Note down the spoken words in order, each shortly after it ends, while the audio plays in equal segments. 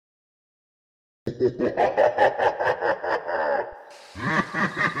Weezy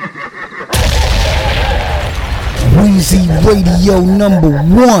Radio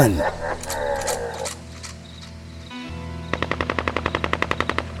 #1.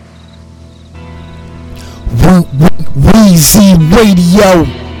 Weezy Radio.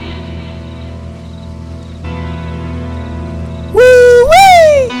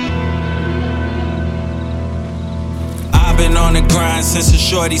 On the grind since a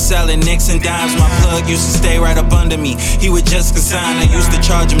shorty selling nicks and dimes. My plug used to stay right up under me. He would just consign. I used to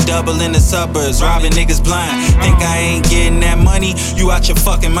charge him double in the suburbs, robbing niggas blind. Think I ain't getting that money? You out your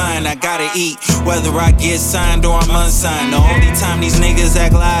fucking mind. I gotta eat, whether I get signed or I'm unsigned. The only time these niggas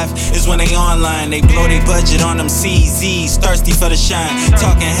act live is when they online. They blow their budget on them CZs, thirsty for the shine.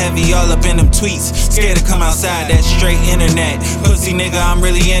 Talking heavy all up in them tweets, scared to come outside. That straight internet, pussy nigga, I'm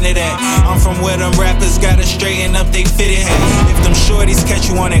really into that. I'm from where them rappers gotta straighten up they fitted hat. If them shorties catch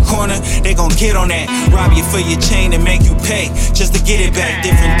you on that corner, they gon' get on that. Rob you for your chain and make you pay just to get it back.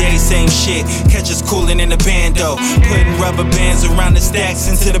 Different days, same shit. Catch us coolin' in the bando, putting rubber bands around the stacks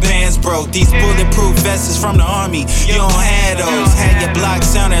into the bands, bro. These bulletproof vests is from the army, you don't have those. Had your block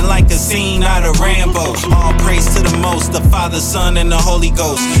sounding like a scene out of Rambo. All praise to the most, the Father, Son, and the Holy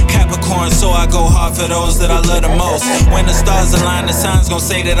Ghost. Capricorn, so I go hard for those that I love the most. When the stars align, the signs gon'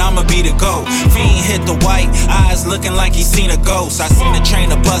 say that I'ma be the GOAT. Fiend hit the white, eyes looking like he seen a ghost. I seen the train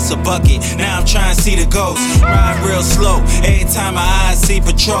to bust a bucket, now I'm trying to see the ghost. Ride real slow, every time my eyes see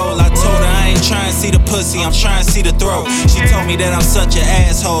patrol. I told her I ain't trying to see the pussy, I'm trying to see the throat. She told me that I'm such an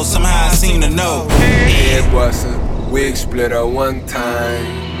asshole, somehow I seem to know. Head bustin', wig splitter one time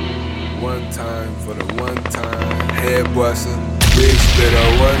for the one time. Head bustin', wig splitter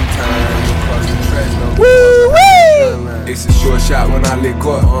one time. Across the trash, it's a short shot when I lick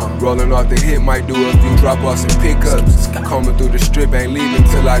up. Rolling off the hit, might do a few drop-offs and pickups. Combing through the strip, ain't leaving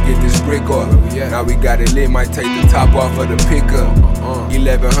till I get this brick off. Now we got it lit, might take the top off of the pickup.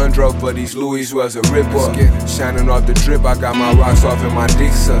 1100 for these Louis was a rip-off. Shining off the drip, I got my rocks off and my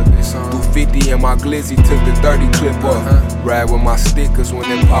dick sucked. Do 50 and my glizzy, took the 30 clip off. Ride with my stickers, when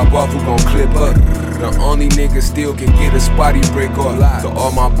they pop off, who gon' clip up? The only nigga still can get a spotty brick off. To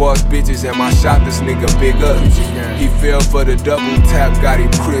all my boss bitches and my shop, this nigga big up. He fell for the double tap, got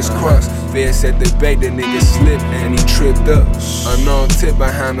him crisscross. Fed set the bait, the nigga slipped and he tripped up. Unknown tip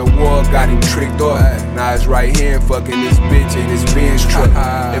behind the wall, got him tricked off. Now his right hand fucking this bitch in his Benz truck.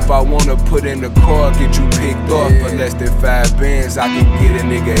 If I wanna put in the car, get you picked off. For less than 5 bands, I can get a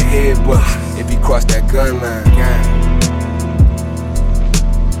nigga head bust if he cross that gun line.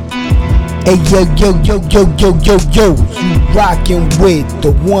 Hey yo, you rockin' with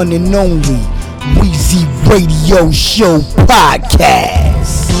the one and only Weezy Radio Show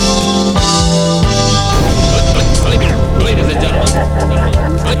Podcast.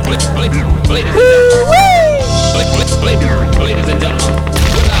 Ladies and gentlemen,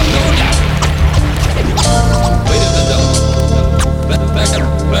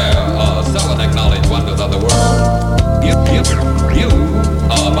 there are seven acknowledged wonders of the world. You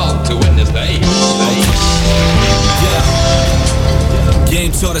are about to witness the eighth.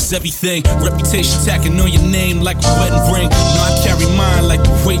 Game taught us everything. Reputation tacking on your name like a wedding ring. No, I carry mine like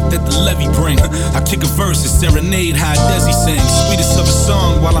the weight that the levee bring. I kick a verse and serenade how Desi sings. Sweetest of a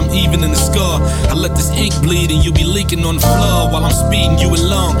song while I'm even in the scar. I let this ink bleed and you be leaking on the floor while I'm speeding you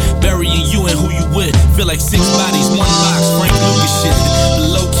along, burying you and who you with. Feel like 6 bodies, 1 box, Frank Lucas shit. The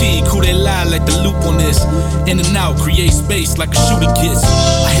low key, cool they lie like the loop on this. In and out, create space like a shooter gets.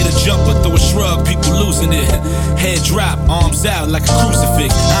 I hit a jumper, throw a shrug, people losing it. Head drop, arms out like a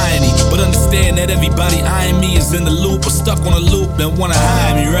crucifix. Irony, but understand that everybody eyeing me is in the loop or stuck on a loop and wanna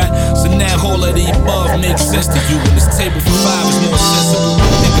hire me, right? So now all of the above makes sense to you. When this table for 5 is more sensible.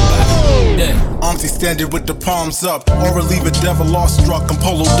 Think about it. Yeah. Arms extended with the palms up, or relieve a devil awestruck and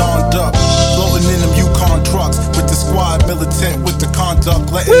polo donned up. Floating in them Yukon trucks with the squad militant with the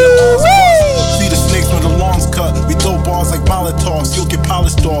conduct, letting the arms bust. See the snakes with the lawns cut. We throw bars like Molotovs, you'll get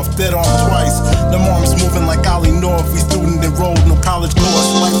polished off. Dead arm twice. Them arms moving like Ali North. We student enrolled, no college course.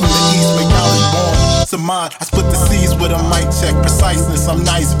 Life from the east, make knowledge born. To mine, I split the seas with a mic check. Preciseness, I'm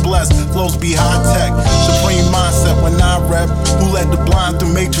nice, blessed. Flows be high tech. Supreme mindset when I rep. Who led the blind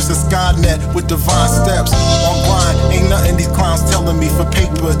through Matrix and Skynet with divine steps? On grind, ain't nothing these clowns telling me for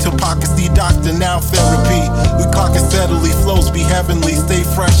paper. Till pockets the doctor, now therapy. We clockin' steadily, flows be heavenly. Stay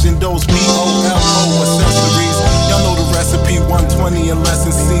fresh in those BOLO accessories. Y'all know the rest. Recipe 120 and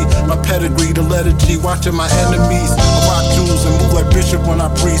lesson C. My pedigree, the letter G. Watching my enemies. I rock jewels and move like Bishop when I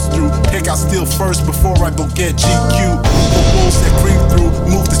breeze through. Take out steel first before I go get GQ. The wolves that creep through,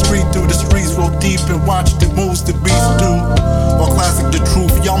 move the street through the streets, roll deep and watch the moves the beats do. Or classic the truth,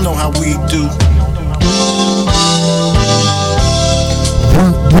 y'all know how we do.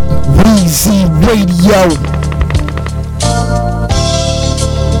 Weezy Radio.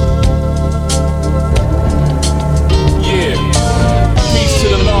 Yeah, peace to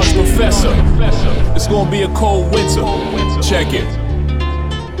the large professor. It's gonna be a cold winter. Check it.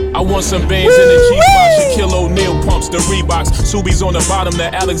 I want some bands in the G-Spot, Shaquille O'Neal pumps, the Reeboks, Subies on the bottom,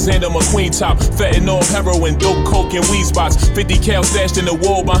 the Alexander McQueen top, fentanyl, heroin, dope, coke, and weed spots, 50 cal stashed in the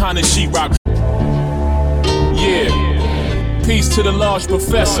wall behind the sheetrock. Yeah, peace to the large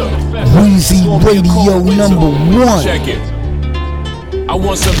professor. Weezy Radio #1. Check it. I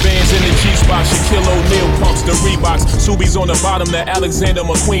want some bands in the G-Spot, Shaquille O'Neal pumps, the Reeboks, Subies on the bottom, the Alexander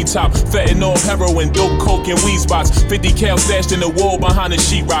McQueen top, fentanyl, heroin, dope, coke, and weed spots, 50 cal stashed in the wall behind the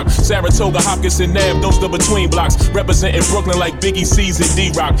sheetrock, Saratoga, Hopkins, and Nav, those the between blocks, representing Brooklyn like Biggie, C's, and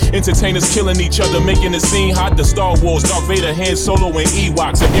D-Rock, entertainers killing each other, making the scene hot, the Star Wars, Darth Vader, Han Solo, and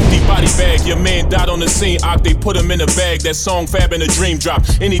Ewoks, an empty body bag, your man died on the scene, they put him in a bag, that song Fab in a dream drop,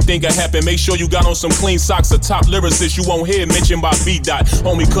 anything can happen, make sure you got on some clean socks, a top lyricist you won't hear mentioned by B-Dot.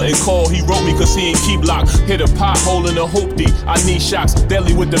 Homie couldn't call, he wrote me cause he ain't keep lock. Hit a pothole in a hoopty, I need shots.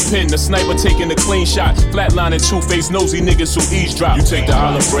 Deadly with the pen, the sniper taking the clean shot. Flatlining two-faced nosy niggas who eavesdrop. You take the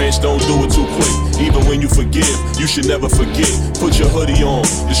olive branch, don't do it too quick. Even when you forgive, you should never forget. Put your hoodie on,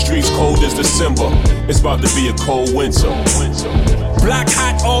 the streets cold as December. It's about to be a cold winter. Black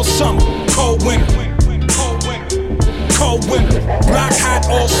hot all summer, cold winter. Cold winter, black hot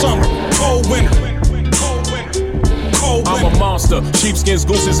all summer, cold winter. I'm a monster, sheepskins,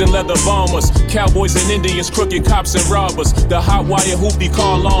 gooses, and leather bombers. Cowboys and Indians, crooked cops and robbers. The hot wire hoopty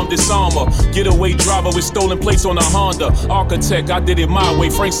car alarm disarmer. Getaway driver with stolen plates on a Honda. Architect, I did it my way,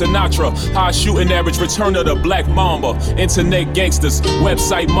 Frank Sinatra. High shooting average, return of the Black Mamba. Internet gangsters,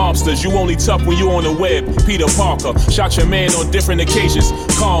 website mobsters. You only tough when you on the web. Peter Parker, shot your man on different occasions.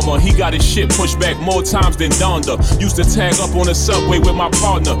 Karma, he got his shit pushed back more times than Donda. Used to tag up on the subway with my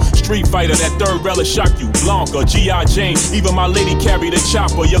partner. Street fighter, that third relic shock you. Blanca, G.I. Jane, even my lady carried a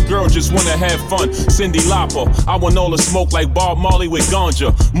chopper. Your girl just wanna have fun, Cindy Lauper. I want all the smoke like Bob Marley with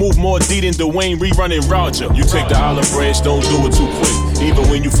ganja. Move more D than Dwayne rerunning Roger. You take the olive branch, don't do it too quick. Even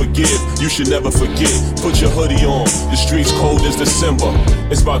when you forgive, you should never forget. Put your hoodie on, the streets cold as December.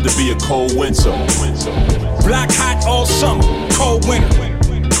 It's about to be a cold winter. Black hot all summer, cold winter.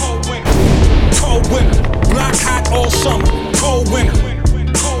 Cold winter, black hot all summer, cold winter.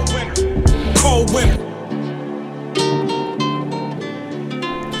 Cold winter.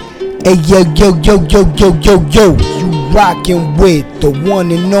 Hey yo, you rockin' with the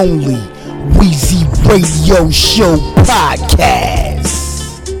one and only Weezy Radio Show Podcast.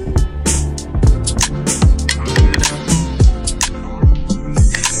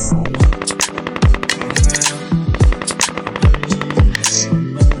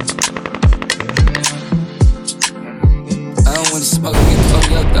 I don't wanna smoke, you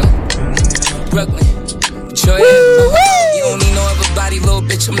pull up though. Brooklyn, Joy. You don't need no other body, little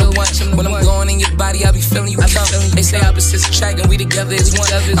bitch, I'm the one. When I'm going in your body, I be feeling you coming. They say opposites attract and we together is one.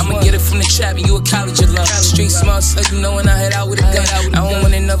 I'ma get it from the trap and you a college alum. Street smart, so you know when I head out with a gun. I don't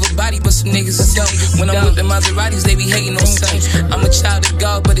want another body, but some niggas are dumb. When I'm with the Maseratis, they be hating on something. I'm a child of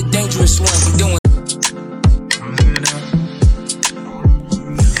God, but a dangerous one. I'm doing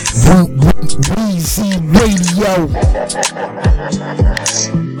Weezy Radio.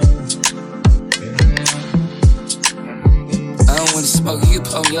 I don't wanna smoke, you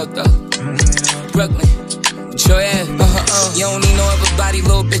pull me up though. Brooklyn, Joy. You don't need no other body,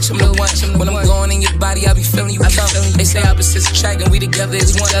 little bitch, I'm the one. When I'm going in your body, I be feeling you coming. They say opposites attract and we together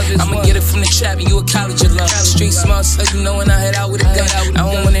is one. I'ma get it from the trap and you a college alum. Street smart, so you know when I head out with a gun. I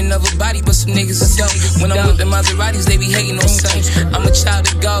don't want another body, but some niggas are dumb. When I'm with the Maseratis, they be hating on something. I'm a child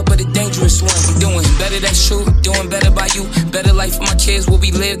of God, but a dangerous one. I'm doing better, that's true. Doing better by you. Better life for my kids, where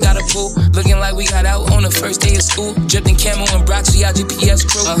we live, got a pool. Looking like we got out on the first day of school. Dripping camo and Brox, we our GPS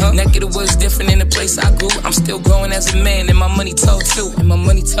crew. Neck of the woods different in the place I grew. I'm still growing as a man, and my money told too. And my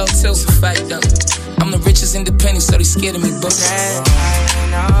money told too. It's a fact though. I'm the richest independent, so they scared of me, bro.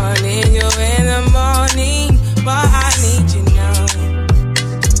 I need you in the morning, but I need you now.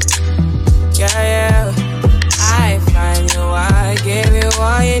 Yeah. I find you, I give you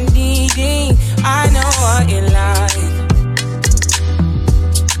all you need. I know what you like.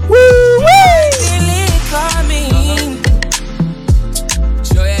 Woo-wee! Feel it coming.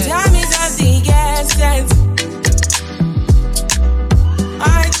 Time is of the essence.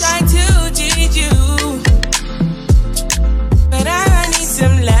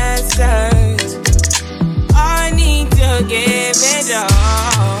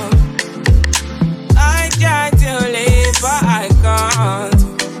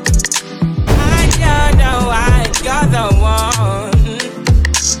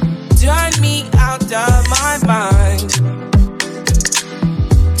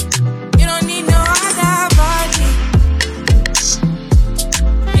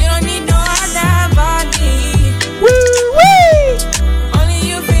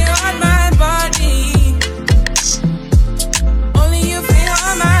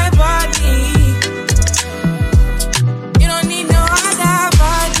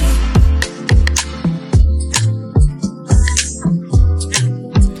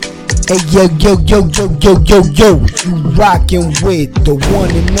 Hey yo, you rockin' with the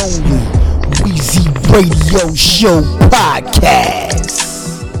one and only Weezy Radio Show Podcast.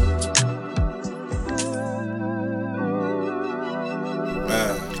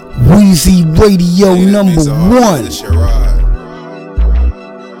 Weezy Radio number one.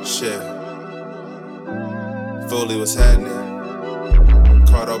 Shit. Foley, what's happening?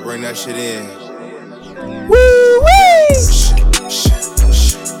 Cardo, bring that shit in. Woo wee!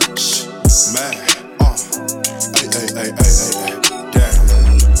 Man, hey, damn.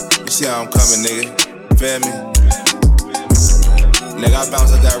 You see how I'm coming, nigga? Feel me? Nigga, I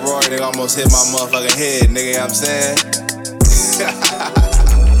bounced up that Rory, nigga, almost hit my motherfucking head, nigga, you know what I'm saying?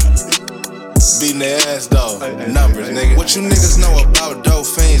 Beating their ass though, numbers, nigga. What you niggas know about dope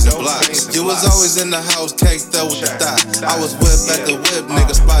fiends and blocks? You was always in the house, caked up with the thought. I was whipped at the whip,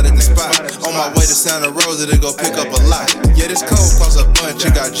 nigga, spotted the spot. On my way to Santa Rosa to go pick up a lot. Yeah, this coke cost a bunch,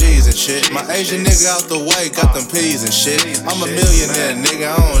 you got G's and shit. My Asian nigga out the way, got them P's and shit. I'm a millionaire, nigga,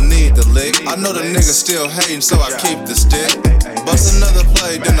 I don't need the lick. I know the niggas still hating, so I keep the stick. Bust another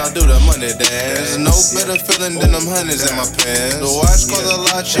play, then I do the money dance. No better feeling than them honeys in my pants. The watch cost a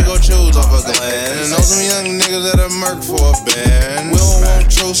lot, she gon' choose off a glance. And know some young niggas that'll murk for a band. We don't want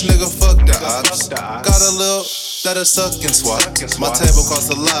truce, nigga, fuck the ops. Got a little that'll suck and swap. My table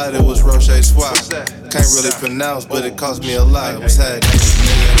cost a lot, it was Roche Swap. Can't really pronounce, but it cost me a lot. What's happening?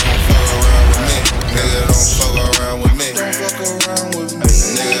 Nigga, don't fuck around with me. Nigga, don't fuck around with me.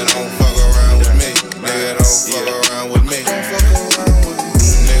 Nigga, don't fuck around with me. Nigga, don't fuck around with me.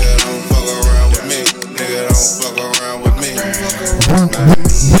 Nigga, don't fuck around with me. Nigga, don't fuck around with me.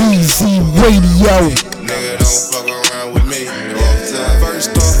 Weezy Radio. Nigga, don't fuck around with me.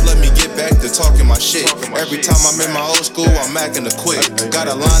 First off, let me get back to talking my shit. Every time I'm in my old school, I'm macking the quick. Got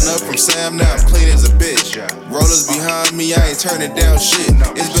a line up from Sam, now I'm clean as a bitch. Rollers behind me, I ain't turning down shit.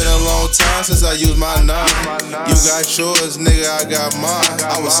 It's been a long time since I used my nine. You got yours, nigga, I got mine.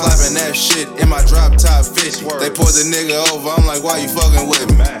 I was slapping that shit in my drop top fit. They pulled the nigga over, I'm like, why you fucking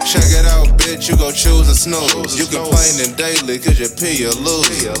with me? Check it out, bitch, you go choose and snooze. You complaining daily, cause you pee, you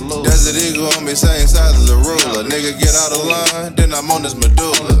lose. Desert Eagle on me, same size as a ruler. Nigga, get out of line, then I'm on this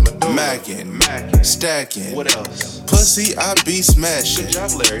medulla. Mackin', stacking. What else? Pussy, I be smashing. Good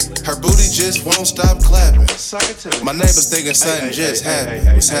job, Larry. Her booty just won't stop clapping. My neighbors thinking something just happened.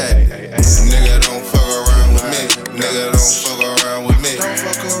 What's happening? Nigga, don't fuck around with me. Nigga, don't fuck around with me. Don't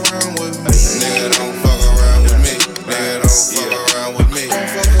fuck around with me. Nigga, don't fuck around with me. Nigga, don't fuck around with me. Don't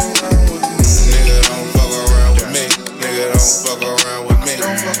fuck around with me. Nigga, don't fuck around with me. Nigga, don't fuck around with me.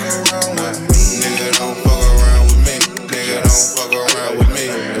 Don't fuck around with me. Nigga, don't fuck around with me. Nigga, don't fuck around with me.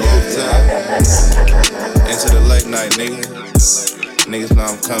 Into the late night, nigga. Niggas know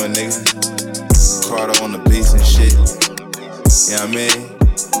I'm coming, nigga. Cardo on the beats and shit. You know what I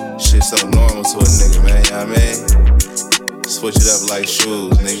mean? Shit so normal to a nigga, man. You know what I mean? Switch it up like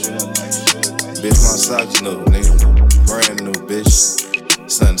shoes, nigga. Bitch, my socks new, nigga. Brand new, bitch.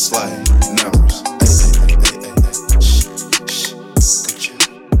 Something slight. Numbers.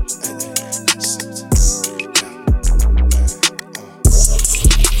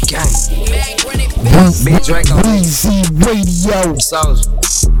 Big Draco. Weezy Radio. Soldier.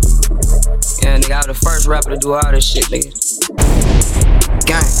 Yeah, nigga, I was the first rapper to do all this shit, nigga.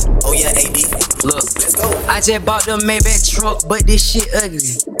 Gang. Oh yeah, AD. Look, Let's go. I just bought the Maybach truck, but this shit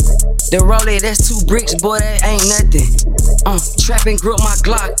ugly. The Rollie, that's 2 bricks, boy, that ain't nothing. Trapping grip my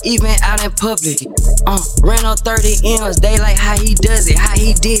Glock, even out in public. Ran on 30 M's, they like how he does it, how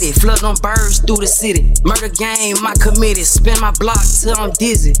he did it. Flood them birds through the city. Murder game, my committed. Spin my block till I'm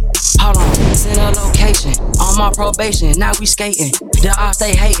dizzy. Hold on, send a location. On my probation, now we skating. The ops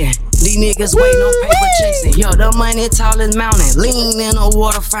they hating. These niggas waiting on paper chasing. Yo, the money tall as mountain. Lean in a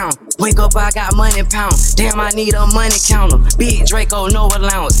water fountain. Wake up, I got money pound. Damn, I need a money counter. Big Draco, no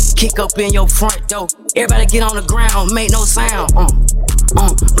allowance. Kick up in your front door. Everybody get on the ground, make no sound.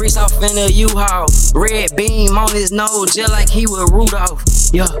 Breeze off in the U-Haul. Red beam on his nose, just like he was Rudolph.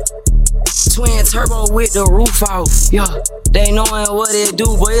 Yeah. Twin turbo with the roof off. Yeah. They knowing what it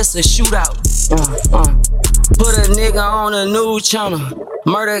do, but it's a shootout. Put a nigga on a new channel.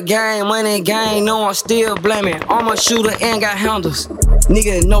 Murder gang, money gang, no I'm still blaming. I'm a shooter and got handles.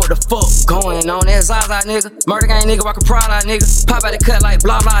 Nigga know what the fuck going on. That Zaza nigga. Murder gang nigga, rock a prod out nigga. Pop out the cut like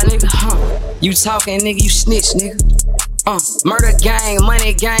blah blah nigga. You talking nigga, you snitch nigga. Murder gang,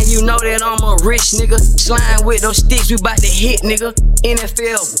 money gang, you know that I'm a rich nigga. Slime with those sticks, we bout to hit nigga.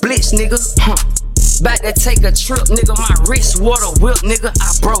 NFL blitz nigga. Bout to take a trip nigga. My wrist water whip nigga,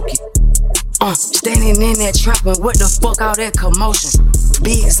 I broke it. Standing in that trapping, what the fuck all that commotion?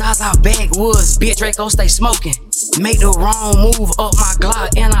 Big Zaza backwoods, bitch Draco stay smoking. Make the wrong move up my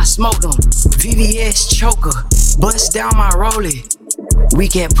Glock and I smoke them. VVS choker, bust down my rollie.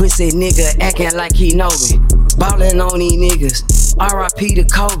 Weak ass pussy nigga acting like he know me. Ballin' on these niggas, R.I.P. to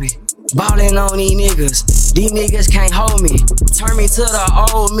Kobe. Ballin' on these niggas, these niggas can't hold me. Turn me to the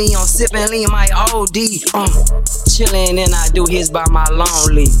old me, I'm sippin' lean my OD. Chillin' and I do his by my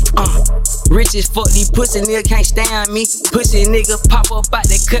lonely. Rich as fuck, these pussy niggas can't stand me. Pussy nigga pop up out,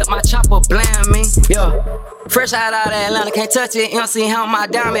 they cut my chopper blind me. Yeah. Fresh out of Atlanta, can't touch it. MC how my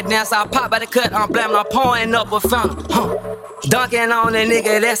diamond dance. I pop by the cut, I'm blaming, I'm pouring up a fountain. Dunking on a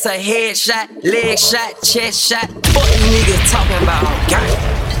nigga, that's a headshot, leg shot, chest shot. Fuck you niggas talking about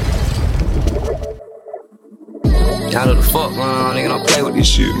gang. Y'all know the fuck going on, nigga. Don't play with this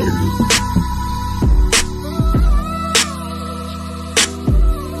shit, nigga.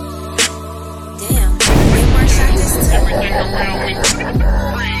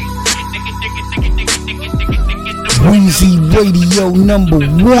 Weezy Radio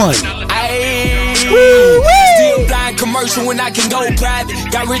 #1. Still blind commercial when I can go private.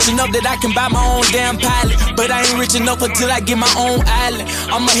 Got rich enough that I can buy my own damn pilot, but I ain't rich enough until I get my own island.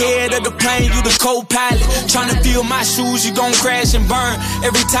 I'm ahead of the plane, you the co-pilot. Tryna fill my shoes, you gon' crash and burn.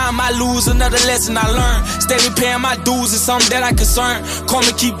 Every time I lose, another lesson I learn. Steady paying my dues is something that I concern. Call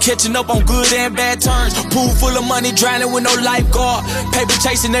me keep catching up on good and bad turns. Pool full of money, drowning with no lifeguard. Paper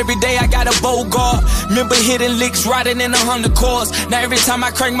chasing every day, I got a Bogart. Remember hitting licks, riding in 100 cars. Now every time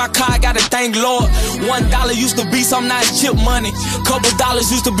I crank my car, I gotta thank Lord. $1 used to be some nice chip money. Couple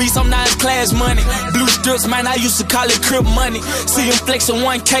dollars used to be some nice class money. Blue strips, man, I used to call it crib money. See him flexing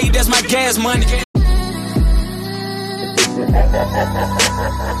 1K, that's my gas money.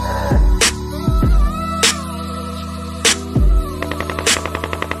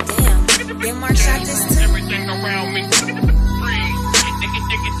 Damn, Big Mark shot this too. Everything around me.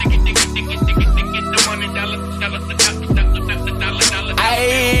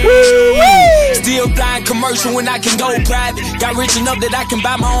 Still blind commercial when I can go private. Got rich enough that I can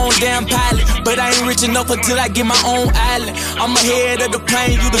buy my own damn pilot, but I ain't rich enough until I get my own island. I'm ahead of the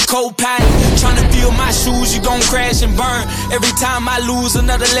plane, you the co-pilot. Tryna fill my shoes, you gon' crash and burn. Every time I lose,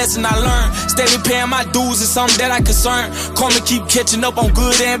 another lesson I learn. Steady paying my dues is something that I concern. Call me keep catching up on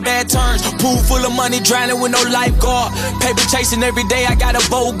good and bad turns. Pool full of money, drowning with no lifeguard. Paper chasing every day, I got a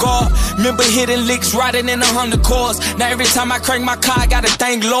Bogart. Remember hitting licks, riding in 100 cars. Now every time I crank my car, I gotta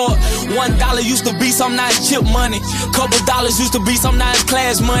thank Lord. $1 used to be some nice chip money. Couple dollars used to be some nice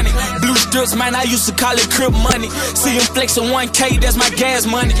class money. Blue strips, man, I used to call it crib money. See him flexing 1K, that's my gas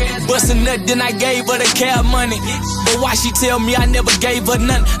money. Bustin' nut, then I gave her the cab money. But why she tell me I never gave her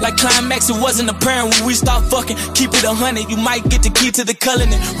none? Like climax, it wasn't apparent when we start fucking. Keep it 100, you might get the key to the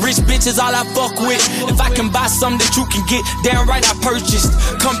culinary. Rich bitches, all I fuck with. If I can buy something that you can get, damn right I purchased.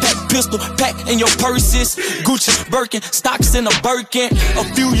 Compact pistol, pack in your purses. Gucci, Birkin, stocks in a Birkin. A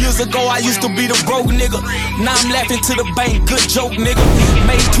few years ago, I used to be the broke nigga. Now I'm laughing to the bank, good joke nigga.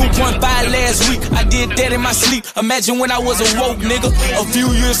 Made 2.5 last week, I did that in my sleep. Imagine when I was a woke nigga. A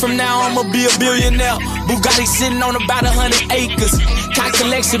few years from now, I'ma be a billionaire. Bugatti sitting on about 100 acres. Car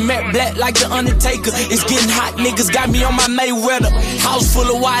collection matte black like the Undertaker. It's getting hot, niggas got me on my Mayweather. House full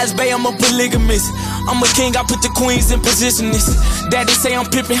of wise bay, I'm a polygamist. I'm a king, I put the queens in position. Daddy say I'm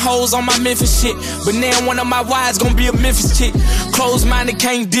pimping hoes on my Memphis shit, but now one of my wives gon' be a Memphis chick. Closed-minded,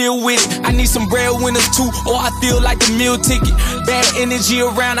 can't deal with it. I need some breadwinners too, or I feel like a meal ticket. Bad energy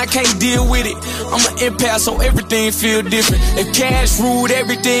around, I can't deal with it. I'm an empath, so everything feel different. If cash ruled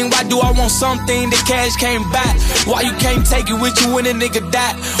everything, why do I want something that cash can't buy? Why you can't take it with you when a nigga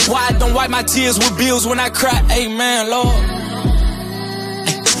die? Why I don't wipe my tears with bills when I cry? Amen, Lord.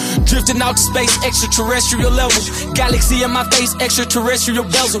 Drifting out to space, extraterrestrial levels. Galaxy in my face, extraterrestrial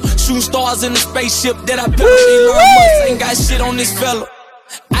bezel. Shooting stars in the spaceship that I built. Elon Musk ain't got shit on this fella.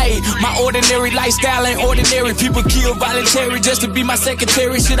 Ayy, my ordinary lifestyle ain't ordinary. People kill voluntary just to be my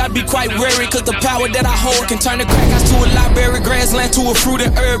secretary. Should I be quite wary? Cause the power that I hold can turn the crack house to a library. Grassland to a fruit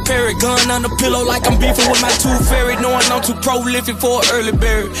and herb parrot. Gun on the pillow like I'm beefing with my tooth fairy. Knowing I'm too prolific for an early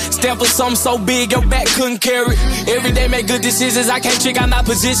berry. Stand for something so big your back couldn't carry. Every day make good decisions, I can't check out my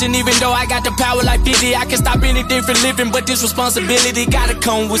position. Even though I got the power like 50, I can stop anything from living. But this responsibility gotta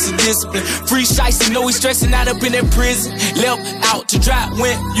come with some discipline. Free shiesty, know he's stressing out up in that prison. Left out to dry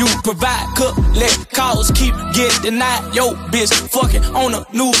when you provide, collect calls, keep getting denied. Yo, bitch, fucking on a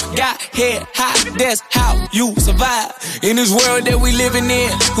new guy, head high, that's how you survive. In this world that we living in,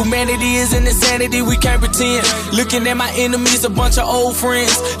 humanity is an insanity, we can't pretend. Looking at my enemies, a bunch of old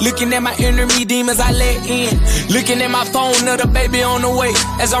friends. Looking at my enemy demons, I let in. Looking at my phone, another baby on the way.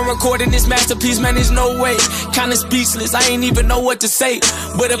 As I'm recording this masterpiece, man, there's no way. Kinda speechless, I ain't even know what to say.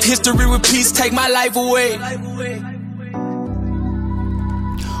 But if history repeats, take my life away.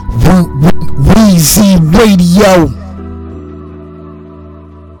 Weezy Radio.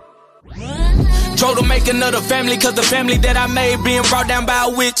 Drove to make another family, cause the family that I made being brought down by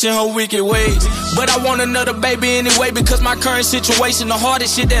a witch and her wicked ways. But I want another baby anyway, because my current situation, the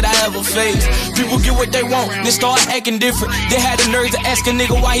hardest shit that I ever faced. People get what they want, then start acting different. They had the nerve to ask a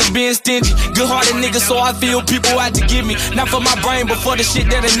nigga why he being stingy. Good hearted nigga, so I feel people out to give me. Not for my brain, but for the shit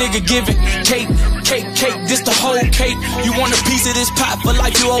that a nigga giving. Cake, cake, cake, this the whole cake. You want a piece of this pot for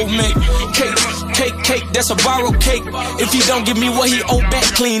life you owe me. Cake, cake, cake, that's a borrowed cake. If he don't give me what he owe back,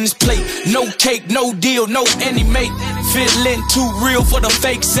 clean his plate. No cake, no deal, no any mate. Feeling too real for the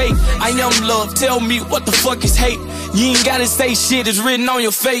fake sake. I am love, tell me what the fuck is hate. You ain't gotta say shit, it's written on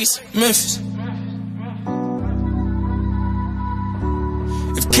your face. Memphis.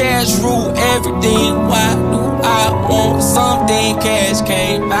 If cash rule everything, why do I want something cash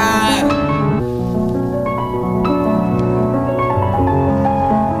can't buy?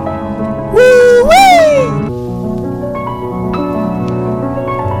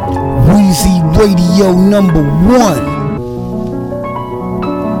 Weezy Radio #1.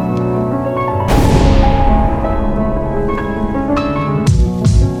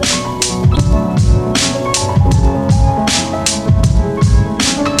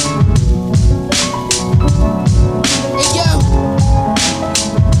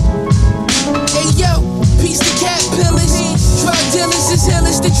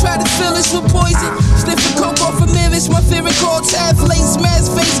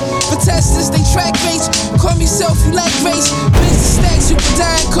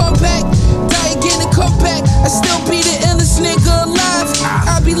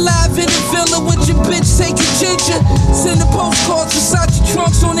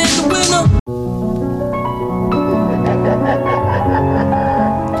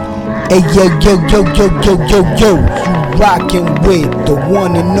 Hey yo, you rockin' with the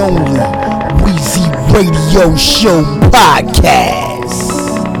one and only Weezy Radio Show Podcast.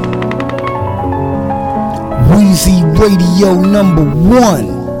 Weezy Radio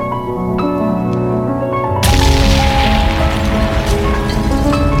 #1.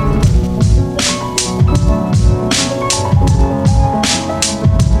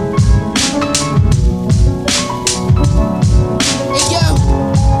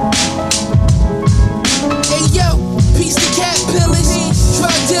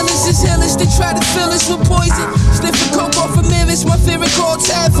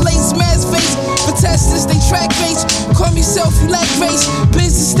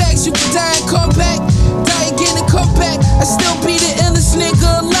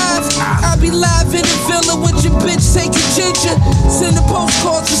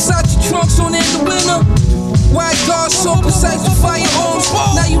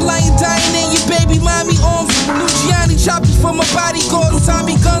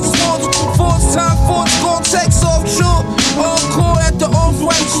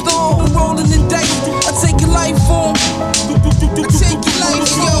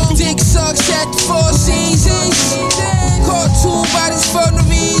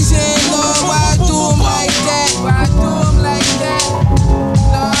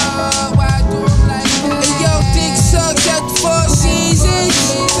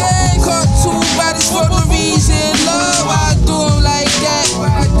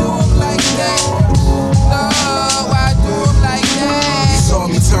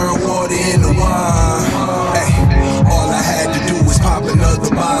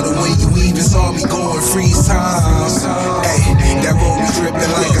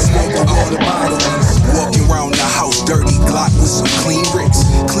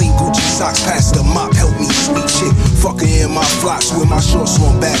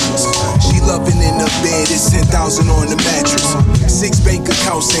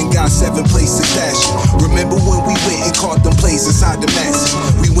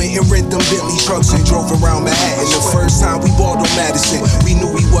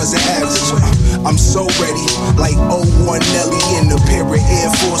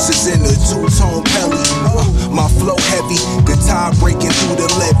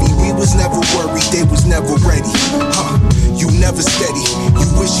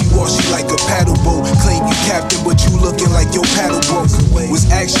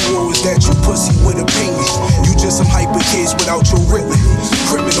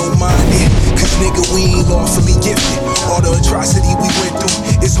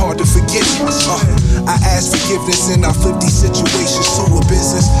 I ask forgiveness and I flip these situations to a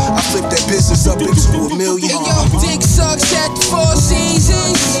business. I flip that business up into $1 million. Hey, yo, dick sucks at the Four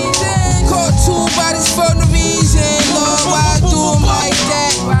Seasons. Caught 2 bodies for no reason. Lord, why I do 'em like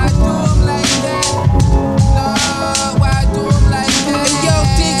that? Why I do 'em like that? Lord, why I do 'em like that? Hey, yo,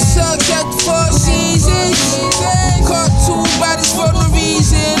 dick sucks at the Four Seasons. Caught 2 bodies for no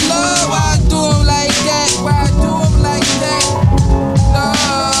reason. Lord, why I do 'em like that? Why I do 'em like that?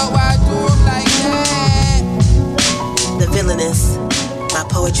 Lord, why I do 'em like that? The villainous, my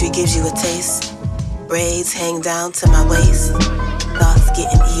poetry gives you a taste. Braids hang down to my waist. Thoughts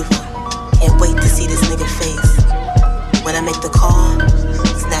getting evil. Can't wait to see this nigga face. When I make the call,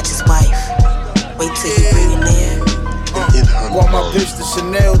 snatch his wife. Wait till you bring it there. Bought my bitch the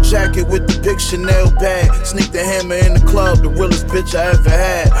Chanel jacket with the big Chanel bag. Sneak the hammer in the club, the realest bitch I ever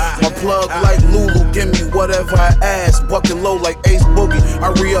had. My plug like Lulu, give me whatever I ask. Bucket low like Ace Boogie,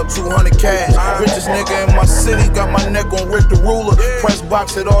 I re-up 200 cash. Richest nigga in my city, got my neck on Rick the Ruler. Press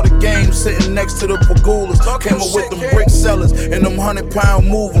box at all the games, sitting next to the Pagulas. Came up with them brick sellers and them 100-pound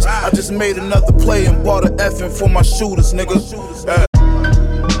movers. I just made another play and bought a effing for my shooters, nigga.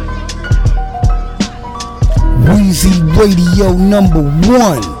 Weezy Radio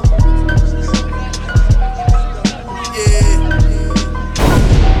 #1.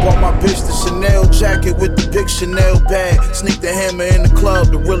 Bought my bitch the Chanel jacket with the big Chanel bag. Sneak the hammer in the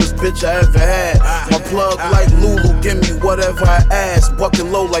club, the realest bitch I ever had. My plug like Lulu, give me whatever I ask. Bucket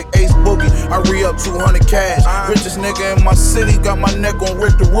low like Ace Boogie, I re-up 200 cash. Richest nigga in my city, got my neck on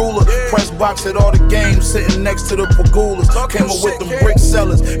Rick the Ruler. Press box at all the games, sitting next to the Pagulas. Came up with them brick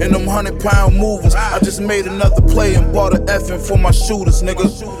sellers and them 100-pound movers. I just made another play and bought a effing for my shooters, nigga.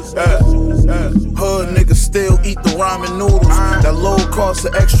 Hood niggas still eat the ramen noodles. That low cost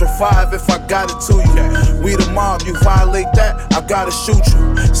an extra $5 if I got it to you. We the mob, you violate that, I gotta shoot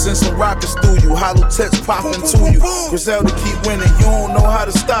you. Send some rockets through you, hollow tips popping to you. Griselda keep winning, you don't know how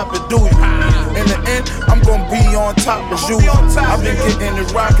to stop it, do you? In the end, I'm gonna be on top as usual. I've been getting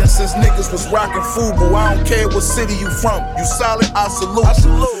it rockin' since niggas was rockin' FUBU. I don't care what city you from, you solid, I salute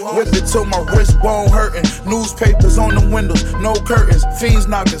you. Whip it till my wrist bone hurtin'. Newspapers on the windows, no curtains. Fiends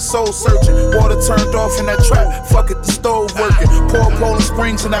knocking, soul searching. Water turned off in that trap, fuck it, the stove working. Pour Poland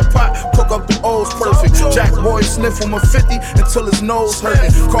Springs in that pot, cook up the O's perfect. Jack boy sniff him a 50 until his nose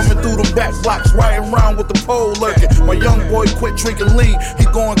hurting. Coming through them back blocks, riding around with the pole lurking. My young boy quit drinking lean, he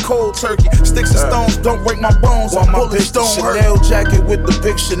going cold turkey. Sticks and stones don't break my bones, my bullets don't hurt. Chanel jacket with the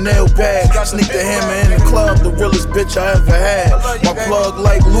big Chanel bag. Sneak the hammer in the club, the realest bitch I ever had. My plug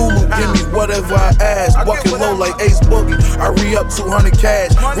like Lulu, give me whatever I ask. Bucket low like Ace Boogie, I re-up 200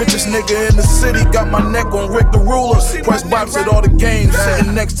 cash. Richest nigga in the city, got my neck on Rick the Ruler. Press box at all the games,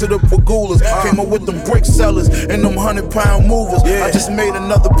 sitting next to the Pagulas. Came up with them brick sellers and them 100-pound movers. I just made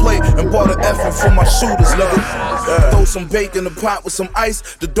another play and bought an effing for my shooters, nigga. Throw some bacon in the pot with some ice.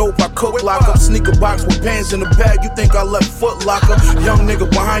 The dope I cook, lock up. Sneaker box with bands in the bag. You think I left Foot Locker? Young nigga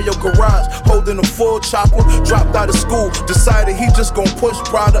behind your garage, holding a full chopper. Dropped out of school, decided he just gon' push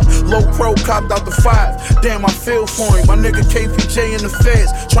product. Low pro, copped out the 5. Damn, I feel for him. My nigga KPJ in the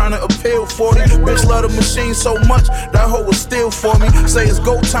feds, trying to appeal 40. Bitch love the machine so much, that hoe was still for me. Say it's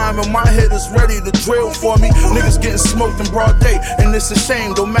go time and my head is ready to drill for me. Niggas getting smoked in broad day, and it's a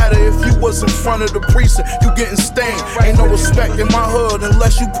shame. Don't matter if you was in front of the precinct, you getting stained. Ain't no respect in my hood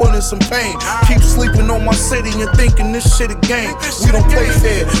unless you put in some pain. Keep sleeping on my city and thinking this shit a game. We don't play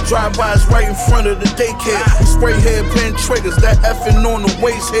fair, drive-bys right in front of the daycare. We spray head pin triggers, that effing on the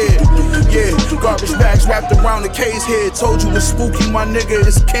waist head. Yeah, garbage bags wrapped around the case head. Told you it's spooky, my nigga,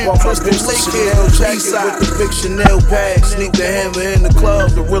 it's Camp Crystal Lake head. Jacket with the big Chanel bag. Sneak the hammer in the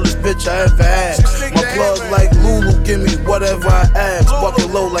club, the realest bitch I ever had. My plug like Lulu, give me whatever I ask.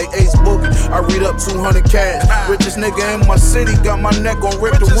 Bucket low like Ace Boogie, I read up 200 cash. Richest nigga in my city, got my neck on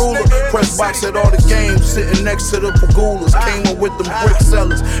Rick the Ruler. Press box at all the games, sitting next to the Pagulas. Came up with them brick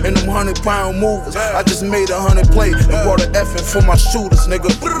sellers and them 100-pound movers. I just made 100 play and bought an effing for my shooters, nigga.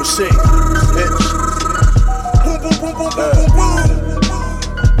 Machine, bitch.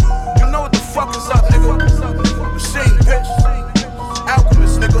 You know what the fuck is up, nigga? Machine, bitch.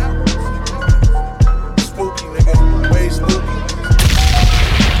 Alchemist, nigga. Spooky, nigga. Way spooky.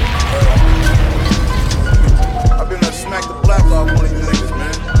 I've been to smack the black off one of you niggas,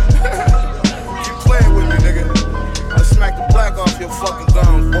 man. Keep playing with me, nigga. I smack the black off your fucking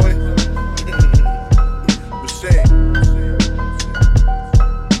gums, boy. Machine.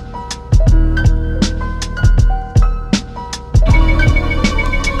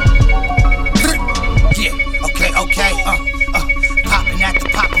 Okay.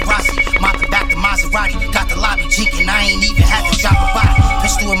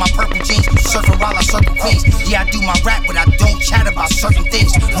 certain things.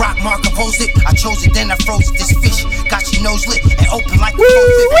 Rock mark composed it, I chose it, then I froze it. This fish got your nose lit and open like a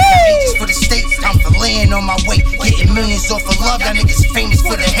got ages for the state. I'm filleting on my way, getting millions off of love. That niggas famous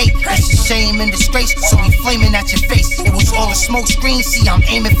for the hate. It's a shame and disgrace, so we flaming at your face. It was all a smoke screen, see I'm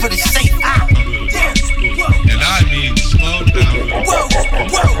aiming for the safe. And I mean slow down. Whoa,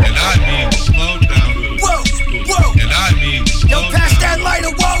 whoa. And I mean slow down. Whoa, whoa. And I mean slow yo, pass that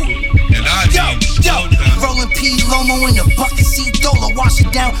lighter, whoa. And I mean slow down. Rolling P Lomo in the bucket, see Dolo. Wash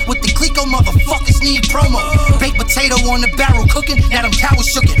it down with the Clico, motherfuckers need promo. Baked potato on the barrel cooking, now them cowards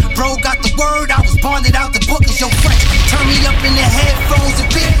shookin'. Bro got the word, I was bonded out the book as your friend. Turn me up in the headphones a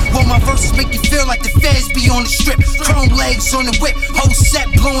bit. Well, my verses make you feel like the feds be on the strip. Chrome legs on the whip, whole set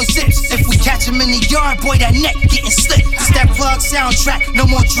blowing zips. If we catch him in the yard, boy, that neck getting slit. It's that plug soundtrack, no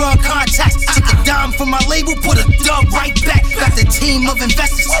more drug contacts. Took a dime from my label, put a dub right back. Got the team of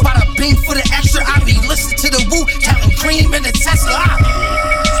investors, bada bing for the extra. I be listening to the woo, counting cream in the Tesla.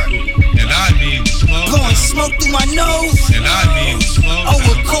 And I mean slow blowing down. smoke through my nose. And I mean slow down. Oh,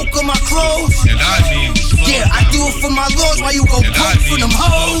 with coke on my clothes. And I mean slow yeah, I do it for my lords while you go broke for them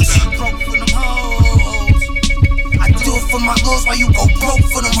hoes. I do it for my lords while you go broke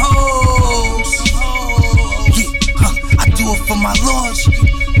for them hoes. Yeah, I do it for my lords.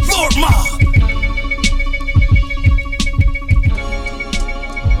 Lord Mob.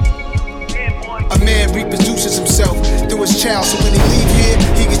 A man reproduces himself through his child, so when he leave here,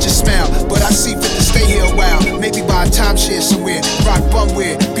 he can just smile. But I see fit to stay here a while, maybe buy a timeshare somewhere, rock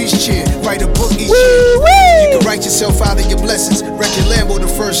bumwear, beach chair, write a book each year. You can write yourself out of your blessings, wreck your Lambo the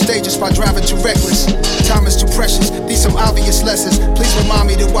first stages by driving too reckless. Time is too precious, these some obvious lessons. Please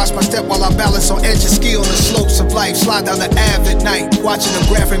remind me to watch my step while I balance on edge and ski on the slopes of life. Slide down the Ave at night, watching them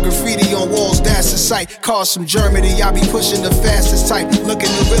graphing graffiti on walls, that's the sight. Cars from Germany, I be pushing the fastest type.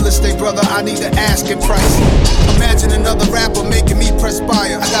 Looking at real estate, brother, I need to asking price. Imagine another rapper making me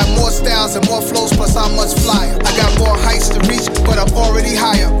perspire. I got more styles and more flows, plus I'm much flyer. I got more heights to reach, but I'm already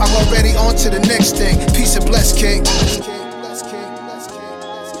higher. I'm already on to the next thing. Peace and bless, King.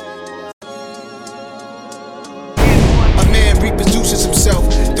 A man reproduces himself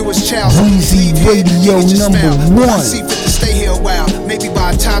through his child. Weezy Radio #1. I see fit to stay here a while, maybe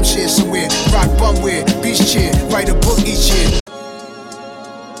buy a timeshare somewhere, rock bumwear, beach chair, write a book each year.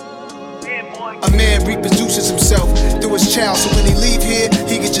 A man reproduces himself through his child, so when he leave here,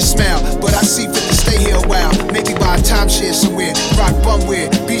 he can just smile. But I see fit to stay here a while, maybe buy a timeshare somewhere, rock bumwear,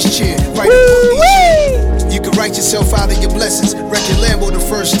 beach chair, write a book each year. You can write yourself out of your blessings, wreck your Lambo the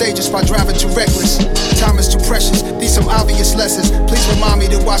first stages by driving too reckless. Time is too precious, these some obvious lessons. Please remind me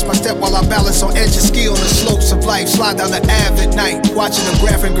to watch my step while I balance on edge and ski on the slopes of life. Slide down the Ave at night, watching them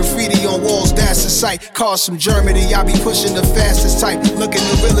graphing graffiti on walls, that's the sight. Cars from Germany, I be pushing the fastest type. Looking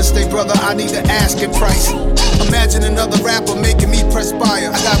at real estate, brother, I need to asking price. Imagine another rapper making me perspire.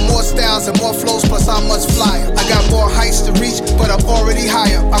 I got more styles and more flows, plus I'm much flyer. I got more heights to reach, but I'm already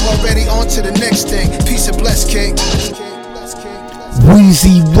higher. I'm already on to the next thing. Peace and bless, King.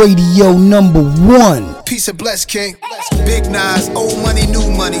 Weezy Radio #1. Peace and bless, King. Big Nas, old money, new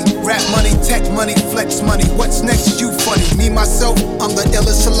money. Rap money, tech money, flex money. What's next? You funny. Me, myself, I'm the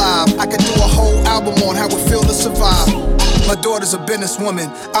illest alive. I could do a whole album on how it feel to survive. My daughter's a businesswoman,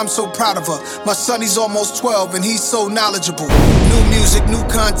 I'm so proud of her. My son, he's almost 12 and he's so knowledgeable. New music, new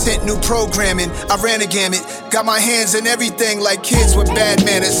content, new programming. I ran a gamut, got my hands in everything like kids with bad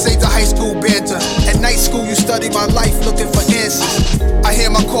manners. Saved the high school banter. At night school, you study my life looking for answers. I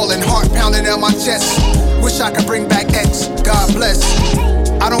hear my calling, heart pounding on my chest. Wish I could bring back X, God bless.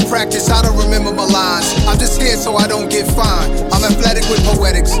 I don't practice, I don't remember my lines. I'm just here so I don't get fined. I'm athletic with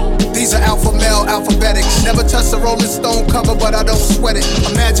poetics. These are alpha male alphabetics. Never touch the Rolling Stone cover, but I don't sweat it.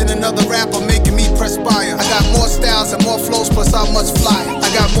 Imagine another rapper making me perspire. I got more styles and more flows, plus I'm much flyer. I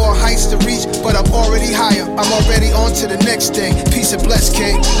got more heights to reach, but I'm already higher. I'm already on to the next thing. Peace and bless,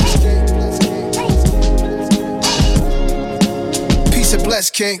 King. Peace and bless,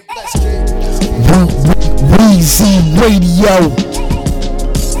 King. Weezy Radio.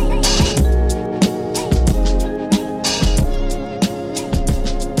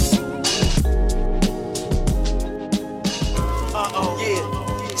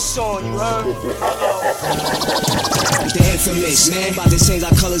 On, you heard? The infamous man, about to change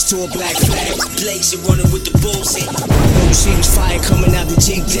our colors to a black flag. Blazing, running with the bulls. No see was fire coming out the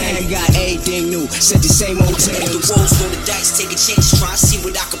Jeep Dang. Got everything new, said the same old thing. The wolves roll the dice, take a chance, try to see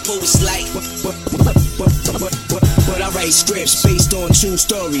what I can pull is like. But I write write scripts based on true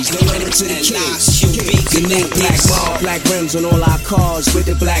stories, then learn them to the kids. The neck black ball, black rims on all our cars with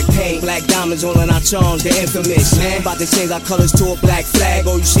the black paint, black diamonds all on our charms, the infamous. Man, about to change our colors to a black flag.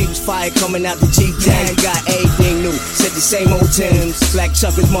 All you see was fire coming out the Jeep tag. We got everything new, said the same old Timbs. Black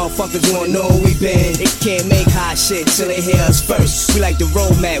chuckers, motherfuckers won't know where we been. They can't make hot shit till they hear us first. We like the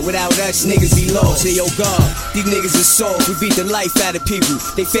road map, without us niggas be lost. Say yo God, these niggas are soft. We beat the life out of people,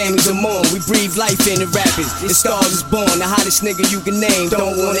 they families are mourn. We breathe life in the rappers, the stars is born. The hottest nigga you can name,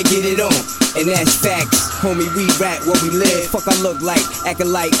 don't wanna get it on. And that's facts, homie, we rap what we live. Fuck I look like, acting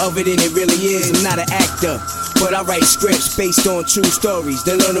like other than it really is. I'm not an actor, but I write scripts based on true stories,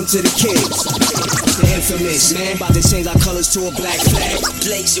 then learn them to the kids. The infamous, man, about to change our colors to a black flag.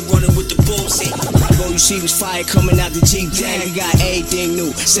 Blazing, running with the bullshit. All you see was fire coming out the Jeep tag. We got everything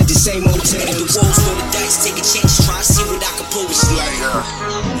new, said the same old Timbs. The wolves roll the dice, take a chance, try to see what I can pull with like.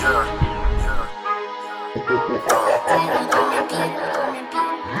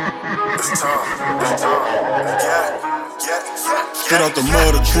 Straight out the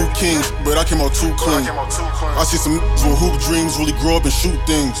mud, a true king, but I came out too clean. I see some niggas with hoop dreams, really grow up and shoot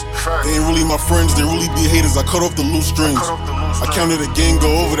things. They ain't really my friends, they really be haters, I cut off the loose strings. I counted a gang, go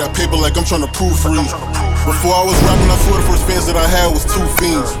over that paper like I'm trying to proofread. Before I was rapping, I swear the first fans that I had was two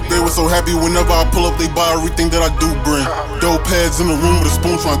fiends. They were so happy whenever I pull up, they buy everything that I do bring. Dope pads in the room with a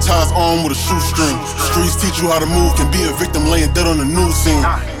spoon trying to tie his arm with a shoestring. Streets teach you how to move, can be a victim laying dead on the news scene.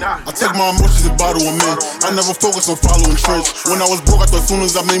 I take my emotions and bottle them in. I never focus on following trends. When I was broke, I thought as soon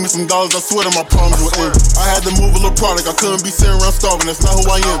as I made me some dollars, I swear that my problems would end. I had to move a little product, I couldn't be sitting around starving, that's not who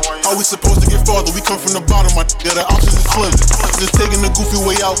I am. How we supposed to get farther? We come from the bottom, my the options is slim. Just taking the goofy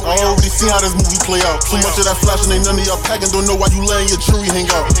way out, I already seen how this movie play out. Too much of that flashing, ain't none of y'all packing, don't know why you letting your jury hang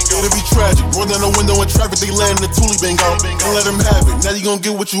out. It'll be tragic, roll down the window in traffic, they land in the Thule bang out. Don't let them have it, now you gon'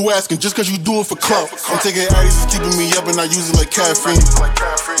 get what you asking, just cause you do it for clout. I'm taking Addies, it's keeping me up and I use it like caffeine.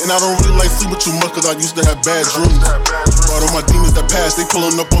 And I don't really like sleep too much cause I used to have bad dreams. But all my demons that passed, they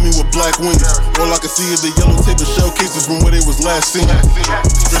pulling up on me with black wings. All I can see is the yellow tape and shell cases from where they was last seen.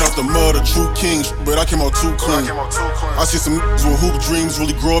 Straight out the mud, a true king, but I came out too clean. I see some niggas with hoop dreams,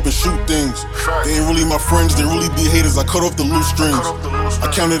 really grow up and shoot things. They ain't really my friends, they really be haters, I cut off the loose strings.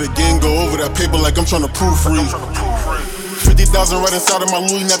 I counted a gang, go over that paper like I'm trying to proofread. 50,000 right inside of my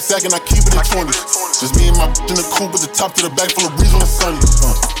Louis knapsack and I keep it in 20s. Just me and my bitch in the coupe with the top to the back full of breeze on the sunny.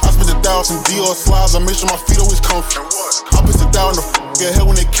 I spent 1,000 Dior slides, I make sure my feet always comfy. I put it down in the head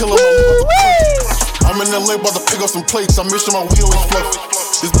when they kill them. I'm in LA about to pick up some plates, I make sure my weed always fluffy.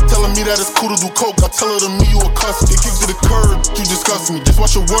 This bitch telling me that it's cool to do coke, I tell her to me you a cuss. Get kicked to the curb, you disgust me. Just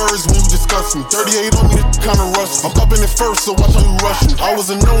watch your words when you discuss me. 38 on me, that kinda rusty. I'm up in it first, so watch how you rush me. I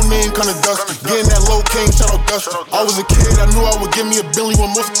was a no-name, kinda dusty. Getting that low cane, shout out Dusty. I was a kid, I knew I would give me a Bentley when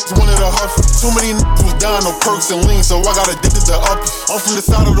most wanted a Huffy. Too many niggas was dying on perks and lean, so I got addicted to uppies. I'm from the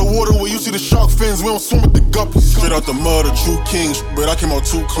side of the water where you see the shark fins, we don't swim with the guppies. Straight out the mud, a true king, but I came out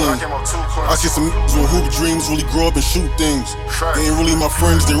too clean. I see some niggas with hoop dreams, really grow up and shoot things. They ain't really my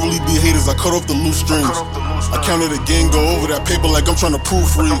friends, they really be haters, I cut off the loose strings. I counted a gang, go over that paper like I'm trying to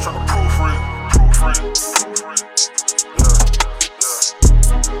proofread.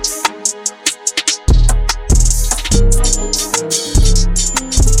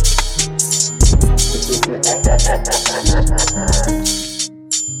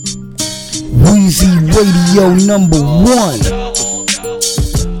 Weezy Radio #1.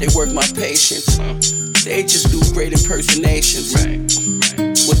 They work my patience. They just do great impersonations.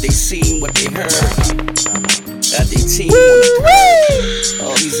 What they seen, what they heard. Got they team on the curb.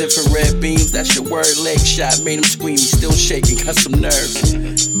 All these infrared beams, that's your word. Leg shot made him scream, he still shaking, got some nerves.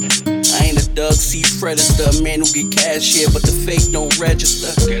 I ain't a Doug C. Predator, a man who get cash here, but the fake don't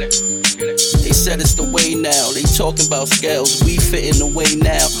register. They said it's the way now, they talking about scales, we fit in the way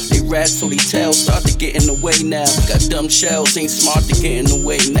now. They rap so they tell, start to get in the way now. Got dumb shells, ain't smart to get in the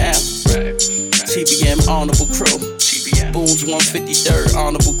way now. TBM honorable crew, Boone's 153rd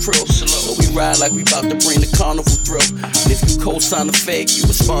honorable crew. So we ride like we about to bring the carnival through. And if you co-sign a fake, you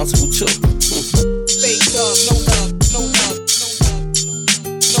responsible too. Fake love, no love, no love,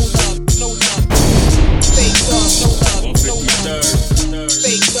 no love, no love. Fake love, no love, no love.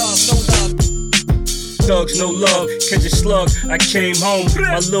 Fake love, no love. Thugs, no love, catch a slug. I came home,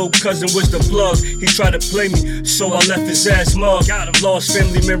 my little cousin was the plug. He tried to play me, so I left his ass mug. Lost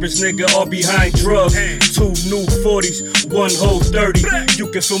family members, nigga, all behind drugs. 2 new 40s, 1 whole 30. You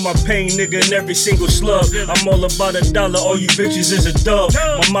can feel my pain, nigga, in every single slug. I'm all about $1, all you bitches is a dub.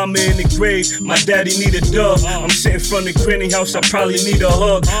 My mama in the grave, my daddy need a dub. I'm sitting in front of granny house, I probably need a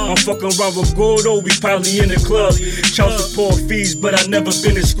hug. I'm fucking around with Gordo, we probably in the club. Child support fees, but I never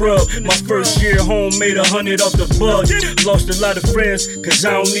been a scrub. My first year home made 100 off the bug. Lost a lot of friends, cause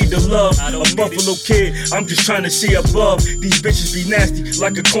I don't need the love. A Buffalo kid, I'm just trying to see above. These bitches be nasty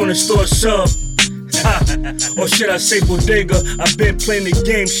like a corner store sub. Or should I say bodega? I've been playing the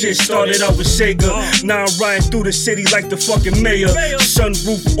game, shit started out with Sega. Now I'm riding through the city like the fucking mayor.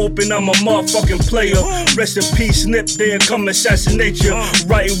 Sunroof open, I'm a motherfucking player. Rest in peace, Snip, they come assassinate you.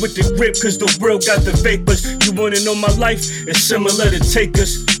 Riding with the grip, cause the world got the vapors. You wanna know my life? It's similar to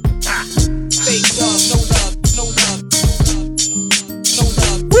Takers. Fake love, no love, no love, no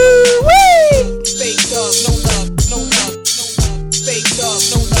love. Woo-wee! Fake love, no love, no love, fake love,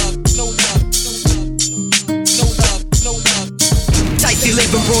 no love, no love, no love, no love. Ticey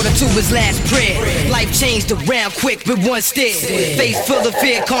living brought him to his last prayer. Life changed around quick with one stare. Face full of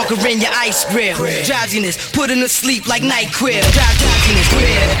fear, conquering your ice grill. Drowsiness, putting to sleep like NyQuil. Drowsiness,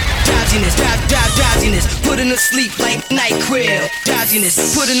 drowsiness, putting to sleep like NyQuil.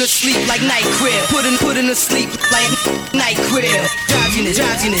 Drowsiness, putting to sleep like NyQuil. Putting to sleep like NyQuil. Drowsiness,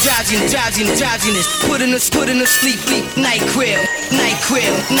 putting to sleep NyQuil.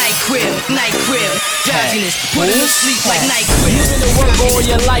 Drowsiness, putting to sleep like NyQuil. You've been to work all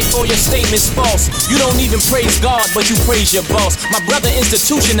your life, all your statements false. You don't even praise God, but you praise your boss. My brother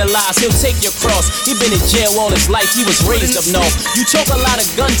institutionalized, he'll take your cross. He been in jail all his life, he was raised up north. You talk a lot of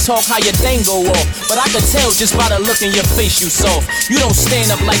gun talk, how your thing go off. But I could tell just by the look in your face you soft. You don't stand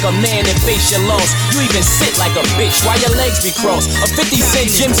up like a man and face your loss. You even sit like a bitch while your legs be crossed. A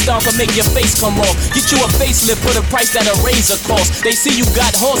 50-cent gym star can make your face come off. Get you a facelift for the price that a razor costs. They see you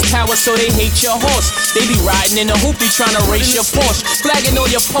got horsepower, so they hate your horse. They be riding in a hoopty trying to race your Porsche. Flagging all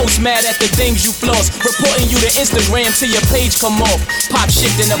your posts, mad at the things you floss. Reporting you to Instagram till your page come off. Pop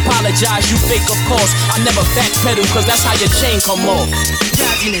shit and apologize, you fake of course. I never backpedal cause that's how your chain come off.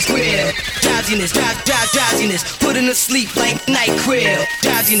 Drowsiness, putting to sleep like NyQuil.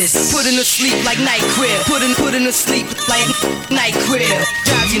 Drowsiness, putting to sleep like NyQuil. Putting to sleep like NyQuil.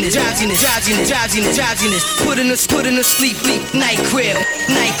 Drowsiness, putting to sleep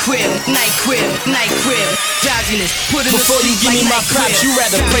NyQuil. Drowsiness, putting to Before you sleep give me like my props, NyQuil. you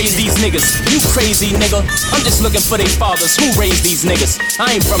rather praise these niggas. You crazy nigga. I'm just looking for they fathers who raised these niggas.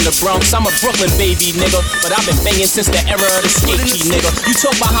 I ain't from the Bronx, I'm a Brooklyn baby nigga. But I've been banging since the era of the skate key nigga. You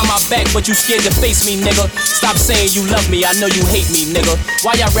talk behind my back, but you scared to face me nigga. Stop saying you love me, I know you hate me nigga.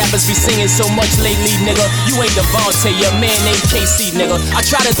 Why y'all rappers be singing so much lately nigga? You ain't Devontae, your man ain't KC nigga. I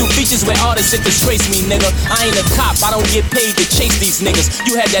try to do features with artists that disgrace me nigga. I ain't a cop, I don't get paid to chase these niggas.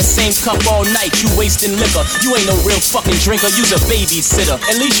 You had that same cup all night, you wasting liquor. You ain't no real fucking drinker, you's a babysitter.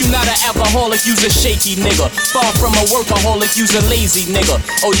 At least you not an alcoholic, you's a shaky nigga. Far from a workaholic, you's a lazy nigga.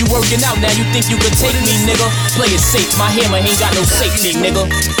 Oh, you working out now, you think you could take me nigga? Play it safe, my hammer ain't got no safety nigga.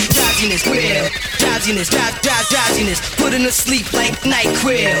 Drowsiness, putting to sleep like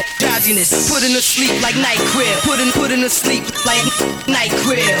NyQuil. Drowsiness, putting to sleep like NyQuil. Putting to sleep like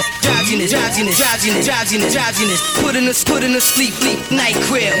NyQuil. Drowsiness, putting to sleep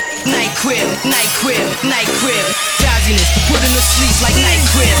NyQuil. Drowsiness, putting to sleep like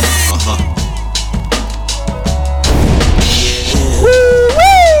NyQuil.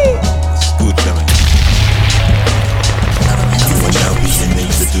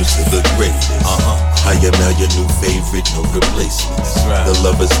 To the great. I am now your new favorite, no replacement. The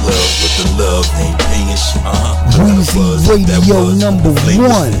lovers love, but the love ain't paying shit. Weezy Radio #1.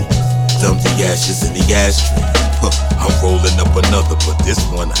 Dump the ashes in the ashtray. I'm rolling up another, but this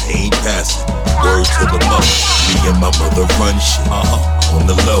one I ain't passing. Word to the mother, me and my mother run shit. On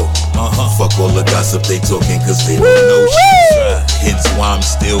the low. Fuck all the gossip they talking, cause they don't know shit. Hence why I'm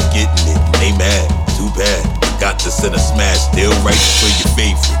still getting it. They mad, too bad. Got to send a smash, still right for your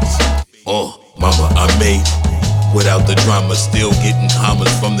favorites. Mama, I made it. Without the drama, still getting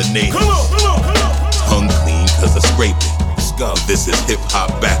commas from the neighbors. Tongue clean, cause I scrape it. This is hip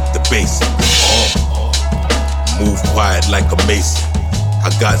hop back to basics. Move quiet like a mason. I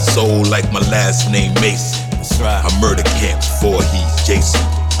got soul like my last name Mason. I murder camps before he's Jason.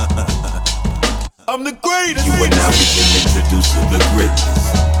 I'm the greatest. You are now being introduced to the greatest.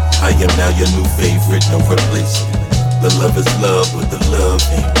 I am now your new favorite, no replacement. The love is love, but the love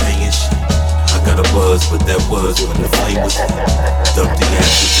ain't paying shit. I got a buzz, but that was when the flame was lit. Dump the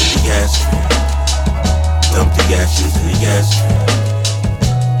ashes in the ashtray. Dump the ashes in the ashtray.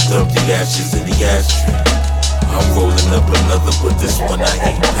 Dump the ashes in the ashtray. I'm rolling up another, but this one I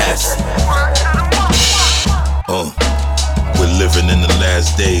ain't passing. We're living in the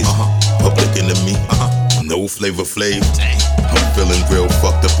last days. Public enemy. No Flavor Flav. I'm feeling real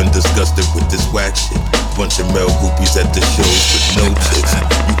fucked up and disgusted with this whack shit. Bunch of male groupies at the shows with no tits.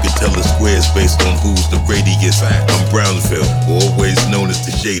 You can tell the squares based on who's the radius. I'm Brownsville, always known as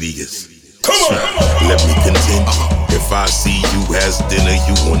the shadiest. Let me continue. If I see you as dinner,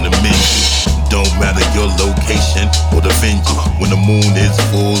 you on the menu. Don't matter your location or the venue. When the moon is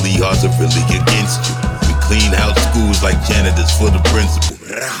full, the odds are really against you. We clean out schools like janitors for the principal.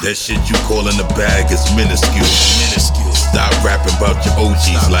 That shit you call in the bag is minuscule. Stop rapping about your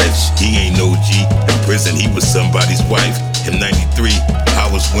OG's life. He ain't no G. In prison, he was somebody's wife. In 93, I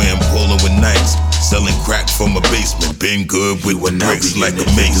was wearing polo with Nikes, selling crack from a basement. Been good with bricks like a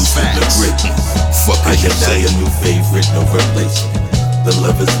mace. Fuck as you say, a new favorite, no replacement. The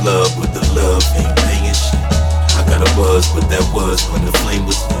love is love, but the love ain't banging shit. I got a buzz, but that was when the flame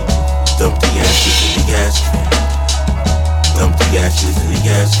was lit. Dump the ashes in the ashtray. Dump the ashes in the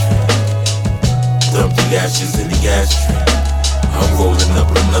ashtray. Dump the ashes in the ashtray. I'm rolling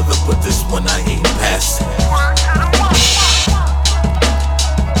up another, but this one I ain't passing.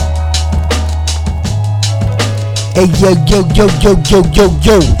 Hey yo, you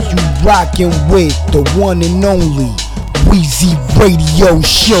rockin' with the one and only Weezy Radio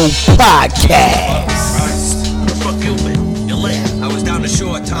Show Podcast. Fuck you, man. You laugh. I was down the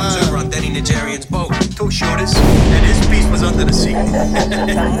shore, Tom's over on Denny Nigerian's boat. Two shooters, and his piece was under the sea.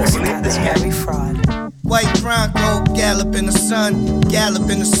 Believe this guy. White Bronco, gallop in the sun, gallop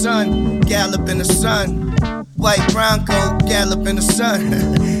in the sun, gallop in the sun. White Bronco, gallop in the sun.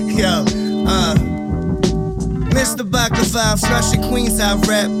 Yo, Mr. Baklava, Flushing Queens, I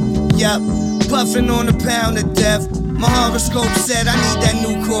rep. Yup, puffin' on a pound of death. My horoscope said I need that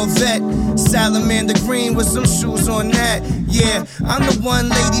new Corvette. Salamander green with some shoes on that. Yeah, I'm the one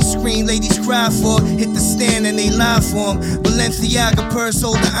ladies scream, ladies cry for. Hit the stand and they lie for 'em. Balenciaga purse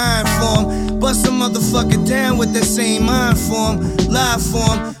hold the iron for 'em. Bust a motherfucker down with that same iron for 'em. Lie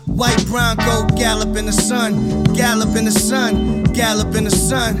for 'em. White Bronco, gallop in the sun. Gallop in the sun. Gallop in the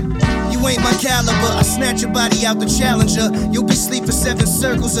sun. You ain't my caliber, I snatch your body out the Challenger. You'll be sleeping 7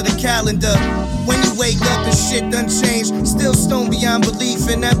 circles of the calendar. When you wake up and shit done changed, still stone beyond belief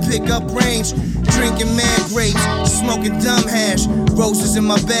in that pickup range. Drinking mad grapes, smoking dumb hash. Roses in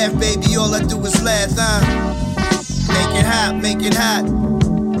my bath, baby, all I do is laugh, Make it hot, make it hot.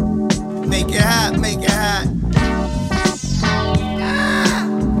 Make it hot, make it hot.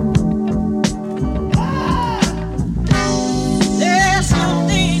 There's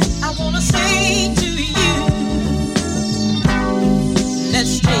something I wanna say to you.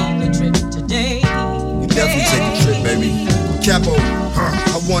 Let's take a trip today. We definitely take a trip, baby. Capo,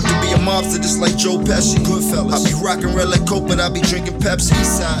 I want to be a mobster just like Joe Pesci. Goodfellas. I be rockin' red like Coke, but I be drinking Pepsi.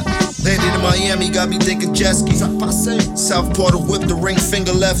 Eastside. Landed in Miami, got me thinking jet ski. South part of whip, the ring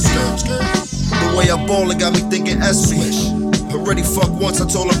finger lefty. The way I ball, it got me thinking S-Switch. Already fucked once, I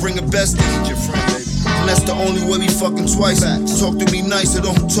told her bring a bestie. Your friend, baby. And that's the only way we fucking twice. Talk to me nice, or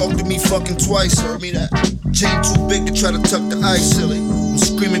don't talk to me fucking twice. Heard me that. Chain too big to try to tuck the ice, silly. I'm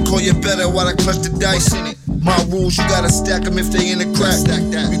screaming, call you better while I clutch the dice in it. My rules, you gotta stack them if they in the crack.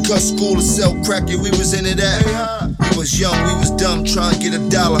 We cut school to sell crack, yeah, we was into that. We was young, we was dumb, trying to get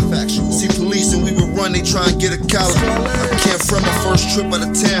 $1. See police and we would run, they try and get a collar. I can't front my first trip out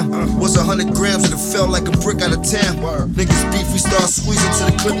of town. Was 100 grams and it felt like a brick out of town. Niggas beef, we start squeezing to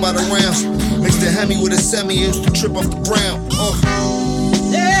the clip by the rounds. Mixed the Hemi with a semi, used to trip off the ground.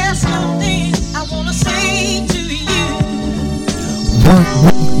 There's something I wanna say to you.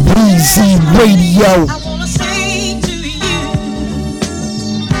 Weezy Radio.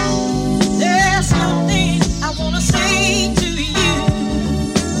 There's something I wanna say to you.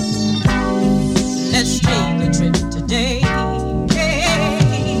 Let's take a trip today.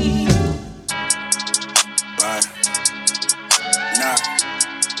 Right. Nah.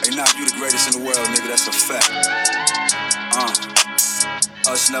 Hey, nah, you the greatest in the world, nigga. That's a fact.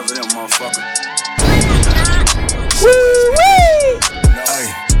 Us never them, motherfucker. Woo-wee! Hey.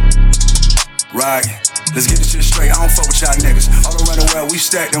 Right. Let's get this shit straight. I don't fuck with y'all niggas. All around the world, we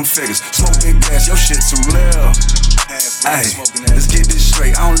stack them figures. Smoke big gas, your shit too little. Hey, let's get this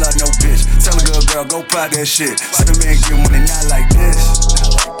straight. I don't love no bitch. Tell a good girl, go pop that shit. See the man get money, not like this.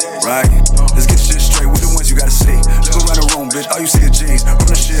 Right? Let's get this shit straight. We the ones you gotta see. Look around the room, bitch. All you see is G's. Run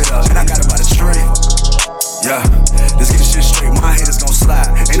the shit up, and I got about a tree. Yeah, let's get this shit straight. My haters gon' slide.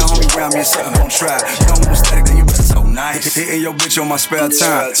 Ain't no homie around me, and something gon' try. You don't want static, then you better so nice. Hitting your bitch on my spare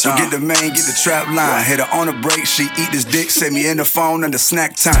time. So get the main, get the trap line. Hit her on the break, she eat this dick. Set me in the phone under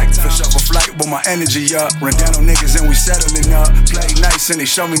snack time. Fish up a flight, but my energy up. Run down on niggas and we settling up. Play nice and they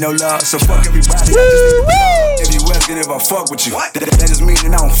show me no love. So fuck everybody. If you asking if I fuck with you, that just mean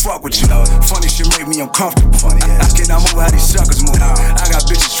that I don't fuck with you. Funny shit make me uncomfortable. I cannot move how these suckers move. I got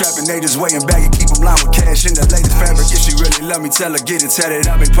bitches trapping, they just waiting back and keep them lying with cash in the latest fabric. If she really love me, tell her get it tatted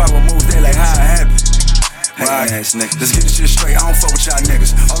up. Make power moves, they like how it happened. Right. Let's get this shit straight. I don't fuck with y'all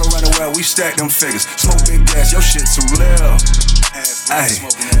niggas. All around the world, we stack them figures. Smoke big gas, your shit too little. Hey,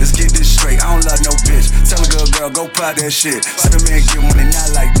 let's get this straight. I don't love no bitch. Tell a good girl, go pop that shit. Say the man get money, not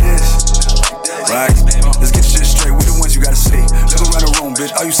like this. Right? Let's get this shit straight. We the ones you gotta see. Look around the room,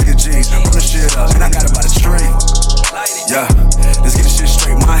 bitch. All you see is G's. Run the shit up, and I got it by the stream. Yeah, let's get this shit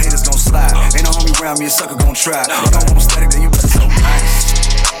straight. My haters gon' slide. Ain't no homie around me, a sucker gon' try. You don't want static, then you better so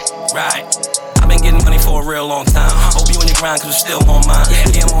nice. Right. I've been getting money for a real long time. Hope you on your grind, cause it's still on mine.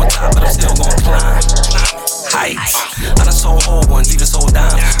 Yeah, I'm on top, but I'm still gon' climb. Heights. I done sold old ones, even sold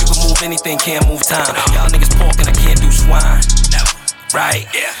dimes. You can move anything, can't move time. Y'all niggas pork and I can't do swine. Right,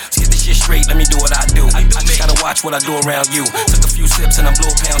 let's get this shit straight, let me do what I do. I just gotta watch what I do around you. Took a few sips and I blew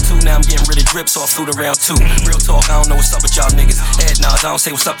a pound too. Now I'm getting rid of drips, so I flew to round 2. Real talk, I don't know what's up with y'all niggas. Head nods, I don't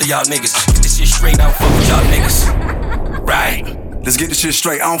say what's up to y'all niggas. Get this shit straight, I don't fuck with y'all niggas. Right. Let's get this shit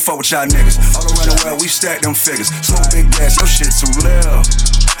straight, I don't fuck with y'all niggas. All around the world, we stack them figures. Smoke big gas, your shit too little.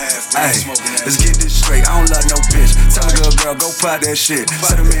 Hey, let's get this straight, I don't love no bitch. Tell a good girl, go pop that shit.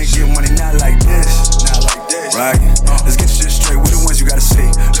 Say the man get money, not like this. Right? Let's get this shit straight, we the ones you gotta see.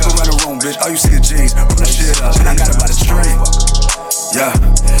 Look around the room, bitch, all you see is G's. Run the shit up, and I got it by the stream. Yeah,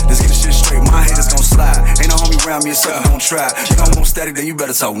 let's get this shit straight, my haters gon' slide. Ain't no homie around me, a sucker gon' try. You don't want static, then you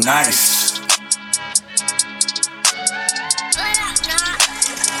better talk nice.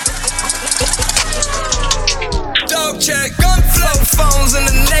 Dog check, gun flow phones in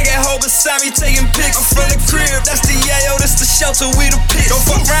the nigga hoe beside me taking pics. I'm from the crib, that's the yayo, that's the shelter, we the pits. Don't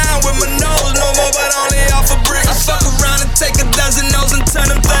fuck around with my nose no more, but only off a brick. I fuck around and take a dozen no's and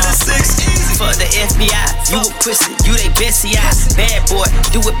turn them 36. Easy. For the FBI, you a pussy, you they bestie eye. Bad boy,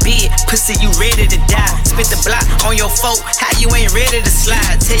 do it big, pussy, you ready to die. Spit the block on your folk, how you ain't ready to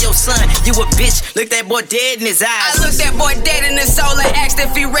slide. Tell your son, you a bitch, look that boy dead in his eyes. I looked that boy dead in his soul and asked if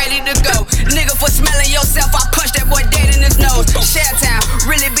he ready to go. Nigga, for smelling yourself, I punched that boy dead in his nose. Share town,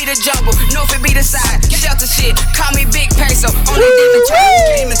 really be the jungle, North it be the side. Shelter shit, call me Big Peso, only demon time.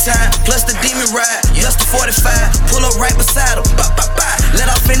 Demon time, plus the demon ride, plus the 45. Pull up right beside him, bop, bop, bop. Let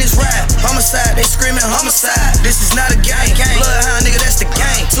off in his ride. Homicide, they screaming homicide. This is not a game. Bloodhound, nigga, that's the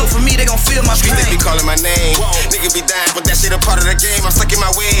game. So for me, they gon' feel my pain. They be calling my name. Nigga be dying, but that shit a part of the game. I'm stuck in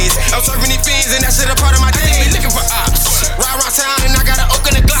my ways. I'm serving these fiends, and that shit a part of my day. Be looking for ops. Ride around town, and I gotta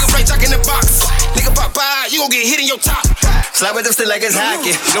open the Glock right jack in the box. Nigga pop by, you gon' get hit in your top. Slide with them still like it's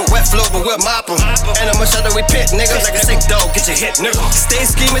hockey. No wet floor, but we'll mop 'em. And I'ma shut we pit, nigga. Like a sick dog, get your hit, nigga. Stay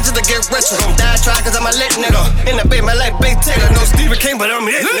scheming just to get richer. Gon' die try, cause I'm a lit nigga. In the bay, my life big Taylor. No Stephen King, but I'm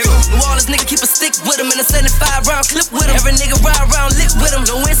it, nigga. Wallace nigga keep a stick with him and a 75 round clip with him. Every nigga ride around lit with him.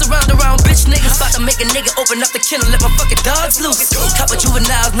 Don't win around bitch niggas. About to make a nigga open up the kennel, let my fucking dogs loose. Couple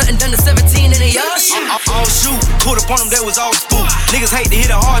juveniles, nothing done to 17 in a yard shoot. All shoot, put up on them, that was all spook. Niggas hate to hit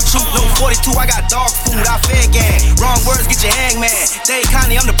a hard truth. No 42, I got dog food, I fed gang. Wrong words, get your hangman. Dave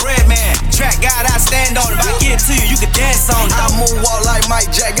Connie, I'm the bread man. Track God, I stand on it. If I get to you, you can dance on it. I moonwalk like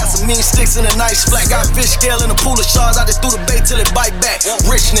Mike Jack, got some mean sticks in a nice flat. Got fish scale in a pool of shards, I just threw the bait till it bite back.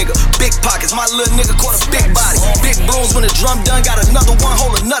 Rich nigga, big pockets, my little nigga caught a big body. Big blooms when the drum done, got another one,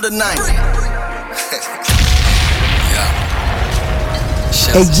 hold another night.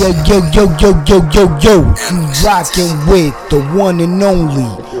 Hey yo, you rockin' with the one and only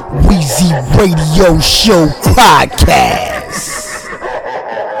Weezy Radio Show Podcast.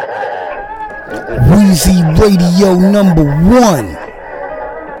 Weezy Radio #1.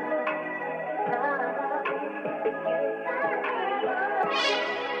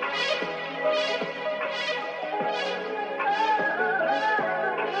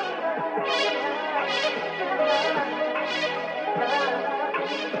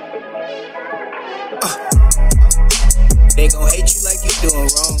 They gon' hate you like you doing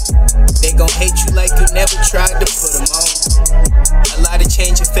wrong. They gon' hate you like you never tried to put them on. A lot of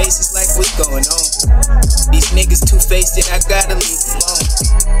changing faces like what's going on. These niggas two-faced and I gotta leave them alone.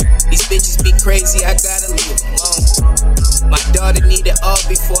 These bitches be crazy, I gotta leave them alone. My daughter need it all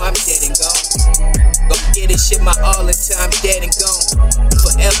before I'm dead and gone. Gon' get this shit my all until I'm dead and gone.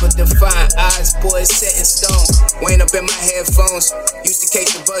 Forever define eyes, boys set in stone. Weighing up in my headphones, used to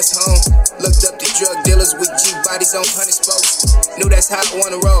catch the bus home. Looked up the drug dealers with G bodies on 100 spokes. Knew that's how I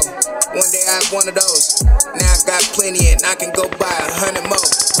wanna roll. One day I have one of those. Now I got plenty and I can go buy 100 more.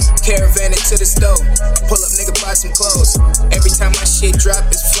 Caravan it to the stove. Pull up, nigga, buy some clothes. Every time my shit drop,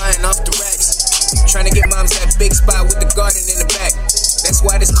 it's flying off the racks. Tryna get moms that big spot with the garden in the back. That's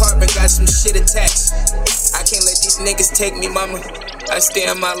why this carbon got some shit attached. I can't let these niggas take me, mama. I stay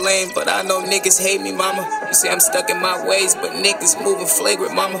in my lane, but I know niggas hate me, mama. You say I'm stuck in my ways, but niggas moving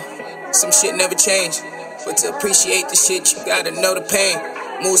flagrant, mama. Some shit never change. But to appreciate the shit, you gotta know the pain.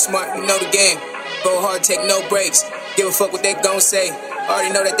 Move smart, you know the game. Go hard, take no breaks. Give a fuck what they gon' say.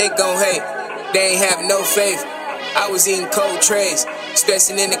 Already know that they gon' hate. They ain't have no faith. I was eating cold trays,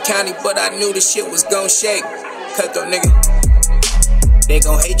 stressing in the county, but I knew the shit was gon' shake. Cutthroat nigga. They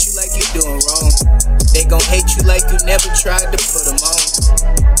gon' hate you like you doing wrong. They gon' hate you like you never tried to put them on.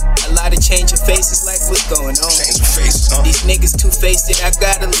 A lot of changing faces like what's going on. These niggas two-faced, I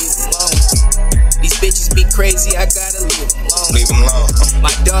gotta leave them alone. These bitches be crazy, I gotta leave them alone. Leave them alone.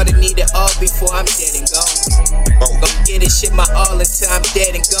 My daughter need it all before I'm dead and gone. Gon' get this shit my all until I'm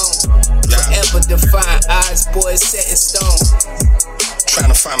dead and gone. Forever define odds, boy, it's set in stone. Trying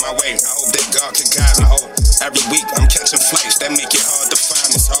to find my way, I hope that God can guide me. Every week I'm catching flights that make it hard to find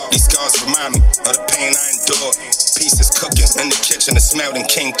me. These scars remind me of the pain I endured. Pieces cooking in the kitchen, it smelled and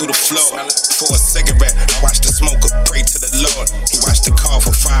came through the floor. For a cigarette, I watched the smoker pray to the Lord. He watched the car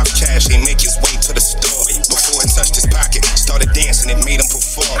for 5 cash, he make his way to the store. Before it touched his pocket, started dancing, it made him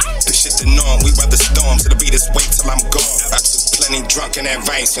perform. This shit the norm, we weather storms, it'll be this way till I'm gone. I took plenty drunk in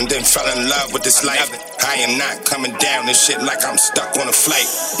advice and then fell in love with this life. I am not coming down this shit like I'm stuck on a flight.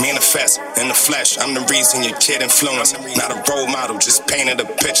 Manifest in the flesh, I'm the reason your kid influenced. Not a role model, just painted a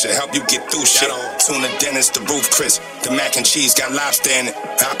picture, help you get through shit. Tuna Dennis, the roof Chris, the mac and cheese got lobster in it.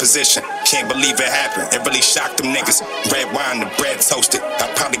 Opposition, can't believe it happened. It really shocked them niggas. Red wine, the bread toasted. I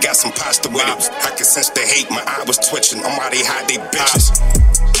probably got some pasta with it. I could sense the hate, my eye was twitching. On why they hide they bitches.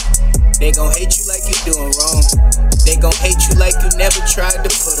 They gon' hate you like you doing wrong. They gon' hate you like you never tried to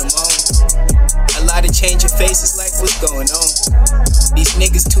put them on. A lot of changing faces like what's going on. These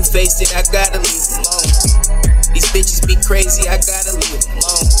niggas two-faced, I gotta leave them alone. These bitches be crazy, I gotta leave them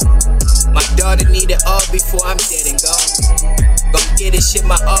alone. My daughter need it all before I'm dead and gone. Gon' get this shit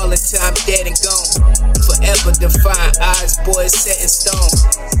my all until I'm dead and gone. Forever define odds, boy, it's set in stone.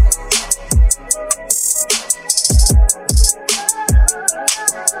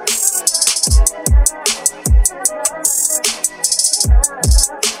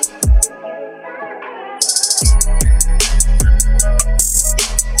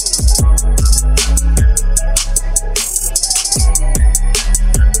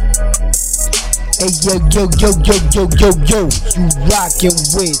 Hey yo, you rockin'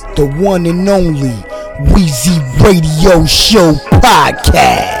 with the one and only Weezy Radio Show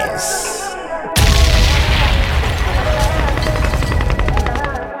Podcast.